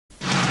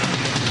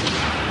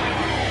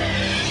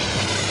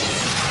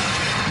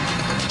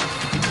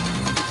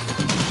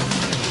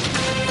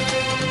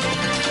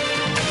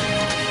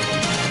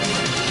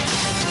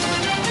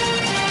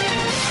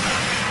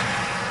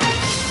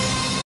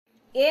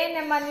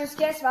CMR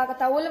ನ್ಯೂಸ್ಗೆ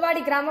ಸ್ವಾಗತ.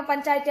 ಉಲ್ವಾಡಿ ಗ್ರಾಮ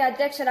ಪಂಚಾಯಿತಿ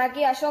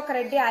ಅಧ್ಯಕ್ಷರಾಗಿ ಅಶೋಕ್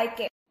ರೆಡ್ಡಿ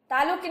ಆಯ್ಕೆ.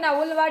 ತಾಲೂಕಿನ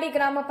ಉಲ್ವಾಡಿ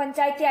ಗ್ರಾಮ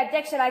ಪಂಚಾಯಿತಿ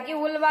ಅಧ್ಯಕ್ಷರಾಗಿ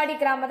ಉಲ್ವಾಡಿ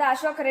ಗ್ರಾಮದ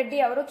ಅಶೋಕ್ ರೆಡ್ಡಿ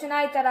ಅವರು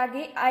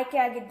ಚುನಾಯಿತರಾಗಿ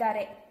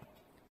ಆಯ್ಕೆಯಾಗಿದ್ದಾರೆ.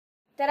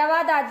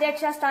 ತೆರವಾದ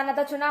ಅಧ್ಯಕ್ಷ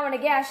ಸ್ಥಾನದ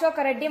ಚುನಾವಣೆಗೆ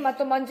ಅಶೋಕ್ ರೆಡ್ಡಿ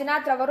ಮತ್ತು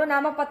ಮಂಜುನಾಥ್ ರವರು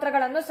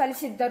ನಾಮಪತ್ರಗಳನ್ನು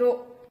ಸಲ್ಲಿಸಿದ್ದರು.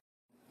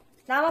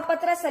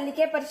 ನಾಮಪತ್ರ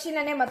ಸಲ್ಲಿಕೆ,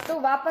 ಪರಿಶೀಲನೆ ಮತ್ತು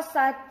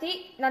ವಾಪಸಾತಿ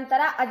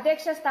ನಂತರ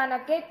ಅಧ್ಯಕ್ಷ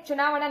ಸ್ಥಾನಕ್ಕೆ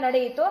ಚುನಾವಣೆ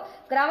ನಡೆಯಿತು.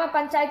 ಗ್ರಾಮ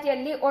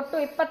ಪಂಚಾಯಿತಿಯಲ್ಲಿ ಒಟ್ಟು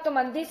 20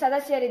 ಮಂದಿ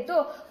ಸದಸ್ಯರಿದ್ದು,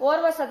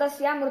 ಓರ್ವ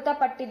ಸದಸ್ಯ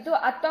ಮೃತಪಟ್ಟಿದ್ದು,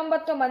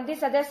 19 ಮಂದಿ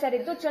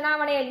ಸದಸ್ಯರಿದ್ದು,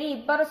 ಚುನಾವಣೆಯಲ್ಲಿ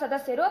 2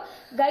 ಸದಸ್ಯರು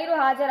ಗೈರು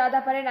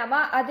ಹಾಜರಾದ ಪರಿಣಾಮ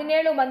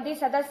 17 ಮಂದಿ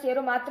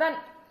ಸದಸ್ಯರು ಮಾತ್ರ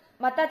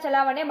ಮತ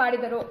ಚಲಾವಣೆ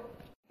ಮಾಡಿದರು.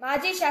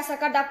 ಮಾಜಿ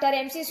ಶಾಸಕ ಡಾ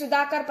ಎಂಸಿ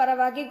ಸುಧಾಕರ್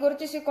ಪರವಾಗಿ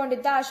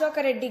ಗುರುತಿಸಿಕೊಂಡಿದ್ದ ಅಶೋಕ್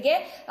ರೆಡ್ಡಿಗೆ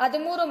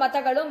 13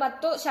 ಮತಗಳು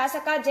ಮತ್ತು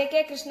ಶಾಸಕ ಜೆಕೆ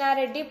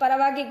ಕೃಷ್ಣಾರೆಡ್ಡಿ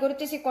ಪರವಾಗಿ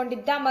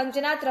ಗುರುತಿಸಿಕೊಂಡಿದ್ದ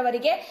ಮಂಜುನಾಥ್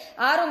ರವರಿಗೆ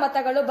 6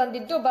 ಮತಗಳು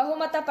ಬಂದಿದ್ದು,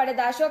 ಬಹುಮತ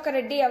ಪಡೆದ ಅಶೋಕ್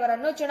ರೆಡ್ಡಿ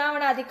ಅವರನ್ನು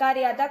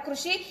ಚುನಾವಣಾಧಿಕಾರಿಯಾದ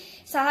ಕೃಷಿ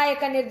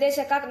ಸಹಾಯಕ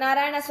ನಿರ್ದೇಶಕ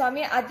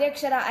ನಾರಾಯಣಸ್ವಾಮಿ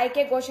ಅಧ್ಯಕ್ಷರ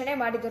ಆಯ್ಕೆ ಘೋಷಣೆ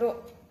ಮಾಡಿದರು.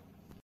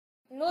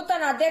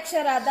 ನೂತನ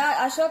ಅಧ್ಯಕ್ಷರಾದ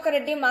ಅಶೋಕ್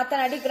ರೆಡ್ಡಿ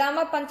ಮಾತನಾಡಿ, ಗ್ರಾಮ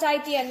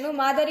ಪಂಚಾಯಿತಿಯನ್ನು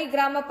ಮಾದರಿ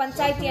ಗ್ರಾಮ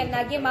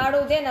ಪಂಚಾಯಿತಿಯನ್ನಾಗಿ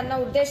ಮಾಡುವುದೇ ನನ್ನ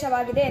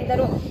ಉದ್ದೇಶವಾಗಿದೆ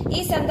ಎಂದರು. ಈ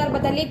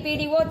ಸಂದರ್ಭದಲ್ಲಿ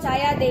ಪಿಡಿಒ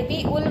ಛಾಯಾದೇವಿ,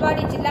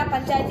 ಉಲ್ವಾಡಿ ಜಿಲ್ಲಾ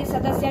ಪಂಚಾಯಿತಿ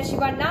ಸದಸ್ಯ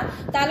ಶಿವಣ್ಣ,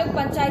 ತಾಲೂಕ್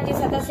ಪಂಚಾಯಿತಿ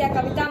ಸದಸ್ಯ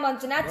ಕವಿತಾ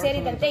ಮಂಜುನಾಥ್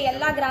ಸೇರಿದಂತೆ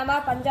ಎಲ್ಲಾ ಗ್ರಾಮ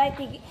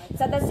ಪಂಚಾಯಿತಿ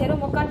ಸದಸ್ಯರು,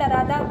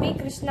 ಮುಖಂಡರಾದ ಬಿ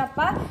ಕೃಷ್ಣಪ್ಪ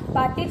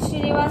ಪಾಟೀಲ್,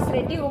 ಶ್ರೀನಿವಾಸ್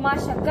ರೆಡ್ಡಿ,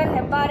 ಉಮಾಶಂಕರ್,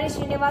 ಹೆಬ್ಬಾರೆ,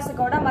 ಶ್ರೀನಿವಾಸ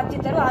ಗೌಡ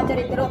ಮತ್ತಿತರರು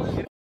ಹಾಜರಿದ್ದರು.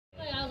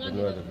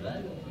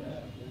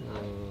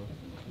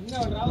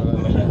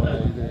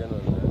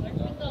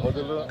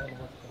 ಮೊದಲು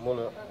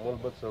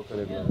ಮೂಲಭೂತ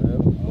ಸೌಕರ್ಯಗಳಂದರೆ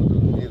ಮೊದಲು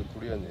ನೀರು,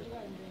 ಕುಡಿಯೋ ನೀರು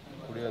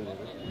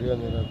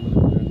ಆದಮೇಲೆ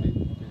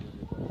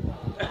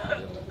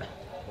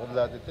ಮೊದಲು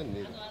ಆದ್ಯತೆ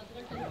ನೀರು.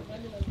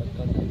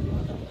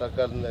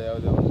 ಸರ್ಕಾರದಿಂದ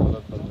ಯಾವುದೇ ಒಂದು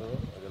ಸವಲತ್ತು ಬಂದರೂ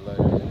ಅದೆಲ್ಲ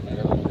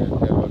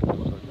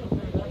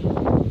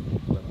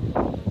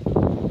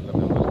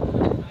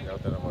ಯಾವ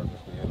ಥರ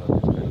ಮಾಡಬೇಕು, ಏನು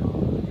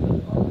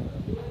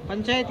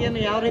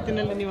ಪಂಚಾಯಿತಿಯನ್ನು ಯಾವ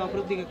ರೀತಿಯಲ್ಲಿ ನೀವು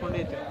ಅಭಿವೃದ್ಧಿಗೆ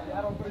ಕೊಂಡೊಯ್ತೀರಿ?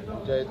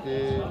 ಪಂಚಾಯಿತಿ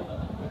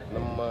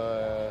ನಮ್ಮ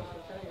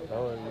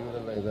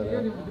ಇವರೆಲ್ಲ ಇದ್ದಾರೆ,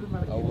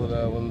 ಅವರ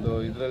ಒಂದು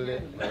ಇದರಲ್ಲಿ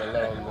ನಾವೆಲ್ಲ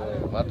ಒಂದು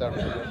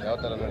ಮಾತಾಡಬೇಕು, ಯಾವ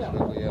ಥರ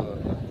ನಡೆಸಬೇಕು ಏನು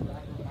ಅಂತ.